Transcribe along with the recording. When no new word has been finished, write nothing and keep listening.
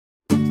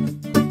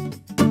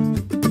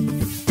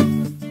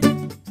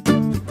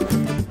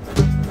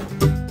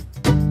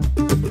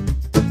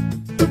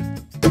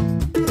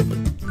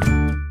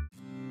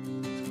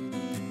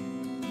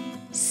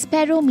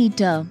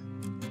Spherometer.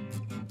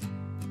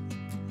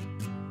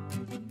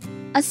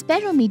 A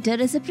spherometer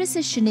is a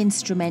precision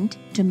instrument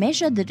to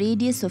measure the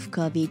radius of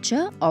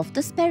curvature of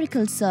the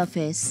spherical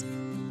surface.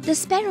 The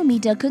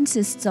spherometer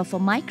consists of a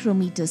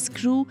micrometer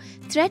screw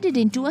threaded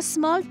into a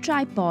small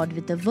tripod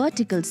with a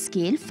vertical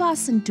scale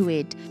fastened to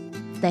it.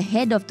 The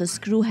head of the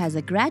screw has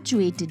a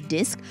graduated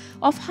disc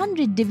of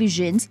 100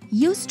 divisions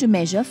used to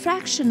measure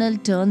fractional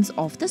turns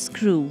of the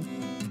screw.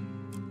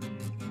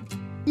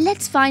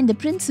 Let's find the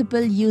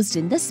principle used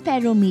in the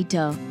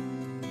spherometer.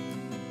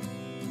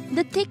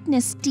 The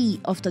thickness T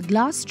of the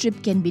glass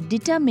strip can be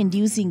determined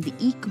using the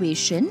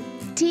equation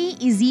T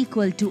is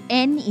equal to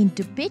N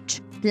into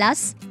pitch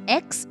plus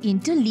X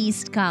into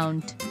least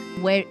count,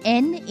 where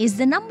N is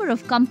the number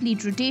of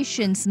complete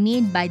rotations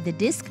made by the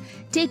disc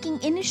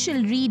taking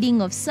initial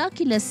reading of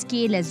circular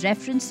scale as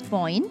reference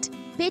point,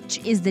 pitch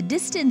is the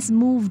distance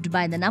moved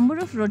by the number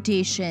of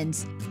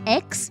rotations,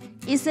 X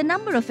is the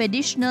number of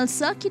additional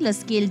circular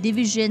scale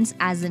divisions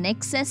as in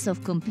excess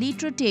of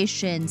complete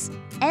rotations.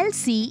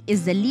 LC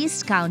is the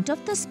least count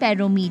of the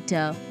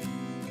spherometer.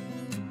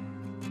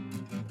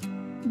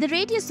 The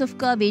radius of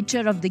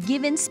curvature of the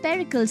given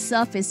spherical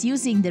surface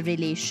using the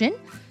relation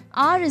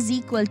R is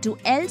equal to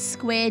L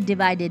squared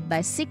divided by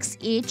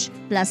 6h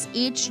plus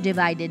h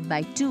divided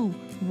by 2,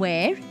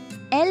 where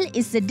L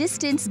is the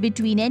distance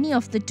between any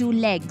of the two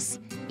legs,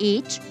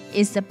 h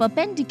is the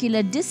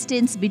perpendicular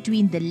distance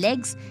between the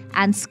legs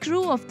and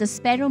screw of the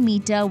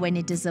spherometer when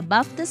it is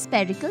above the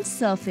spherical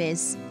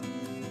surface.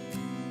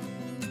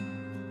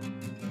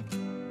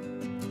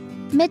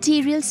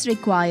 Materials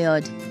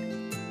required: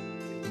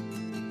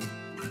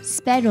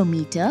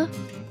 spherometer,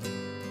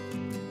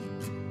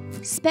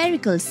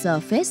 spherical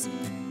surface,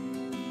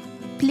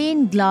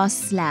 plain glass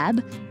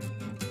slab,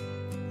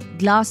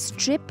 glass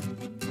strip,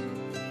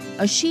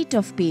 a sheet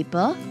of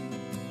paper,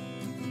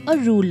 a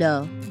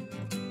ruler.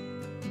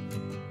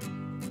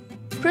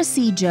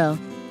 Procedure: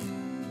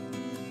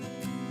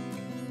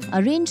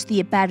 arrange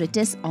the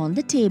apparatus on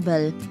the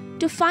table.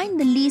 To find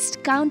the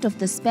least count of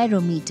the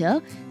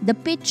spherometer, the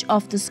pitch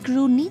of the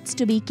screw needs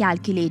to be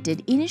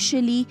calculated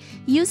initially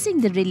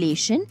using the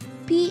relation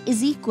P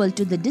is equal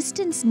to the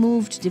distance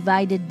moved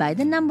divided by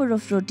the number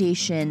of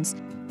rotations.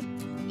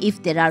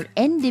 If there are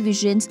n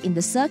divisions in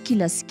the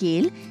circular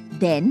scale,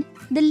 then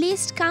the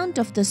least count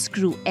of the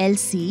screw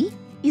LC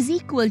is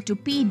equal to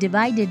P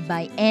divided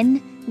by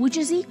n, which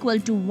is equal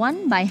to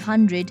 1 by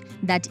 100,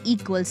 that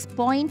equals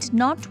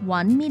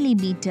 0.01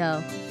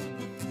 millimeter.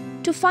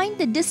 To find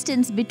the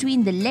distance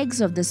between the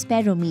legs of the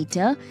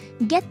spherometer,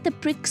 get the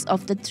pricks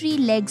of the three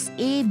legs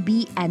A,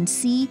 B and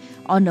C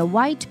on a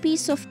white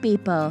piece of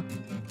paper.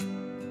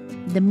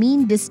 The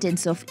mean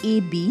distance of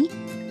AB,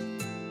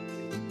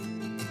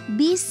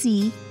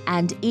 BC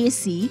and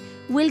AC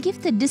will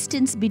give the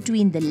distance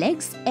between the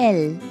legs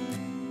L.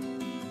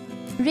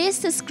 Raise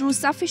the screw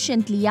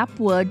sufficiently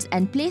upwards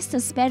and place the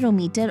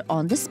spherometer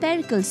on the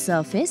spherical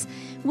surface,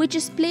 which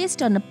is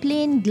placed on a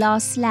plain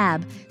glass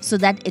slab so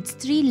that its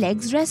three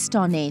legs rest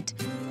on it.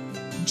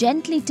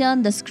 Gently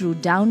turn the screw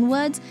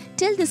downwards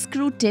till the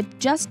screw tip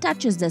just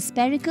touches the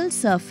spherical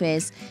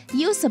surface.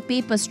 Use a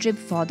paper strip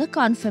for the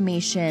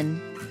confirmation.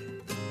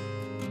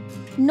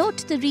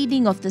 Note the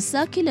reading of the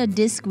circular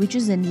disc which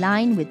is in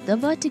line with the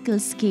vertical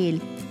scale.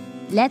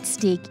 Let's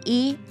take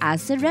A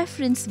as the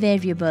reference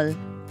variable.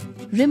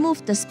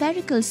 Remove the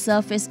spherical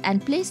surface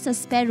and place the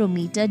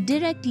spherometer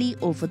directly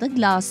over the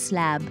glass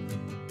slab.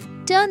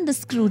 Turn the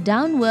screw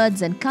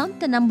downwards and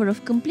count the number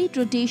of complete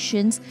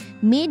rotations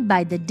made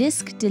by the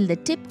disc till the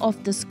tip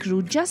of the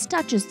screw just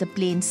touches the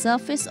plane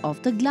surface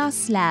of the glass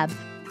slab.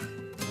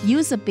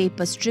 Use a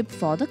paper strip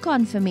for the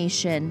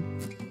confirmation.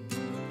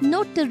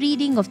 Note the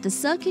reading of the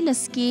circular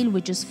scale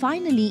which is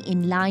finally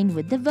in line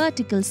with the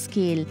vertical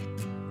scale.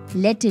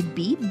 Let it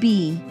be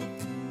B.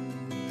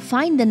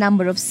 Find the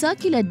number of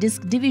circular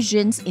disc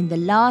divisions in the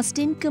last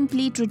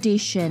incomplete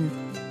rotation.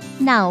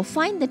 Now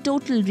find the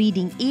total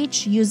reading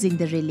H using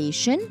the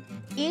relation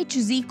H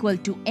is equal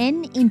to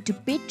N into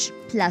pitch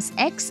plus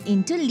X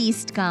into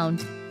least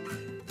count.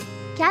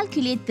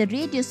 Calculate the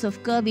radius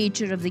of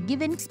curvature of the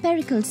given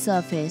spherical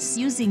surface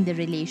using the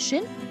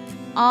relation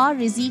R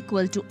is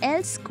equal to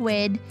L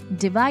squared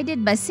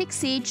divided by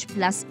 6h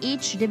plus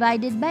h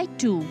divided by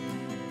 2.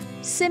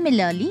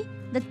 Similarly,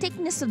 the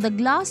thickness of the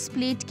glass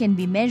plate can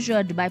be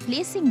measured by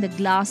placing the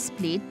glass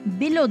plate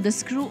below the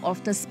screw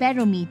of the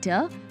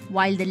spherometer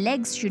while the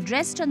legs should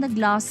rest on the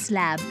glass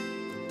slab.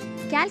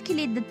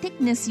 Calculate the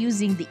thickness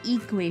using the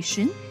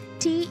equation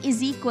T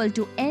is equal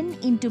to N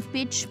into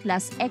pitch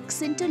plus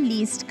X into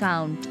least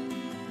count.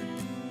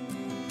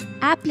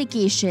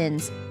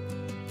 Applications: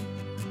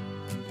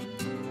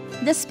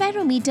 the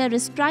spherometer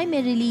is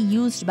primarily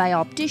used by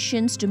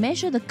opticians to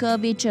measure the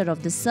curvature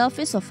of the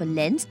surface of a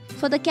lens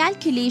for the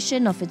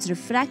calculation of its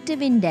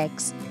refractive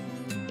index.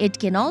 It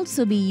can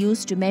also be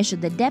used to measure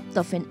the depth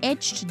of an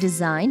etched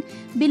design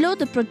below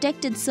the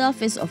protected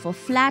surface of a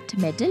flat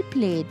metal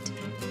plate.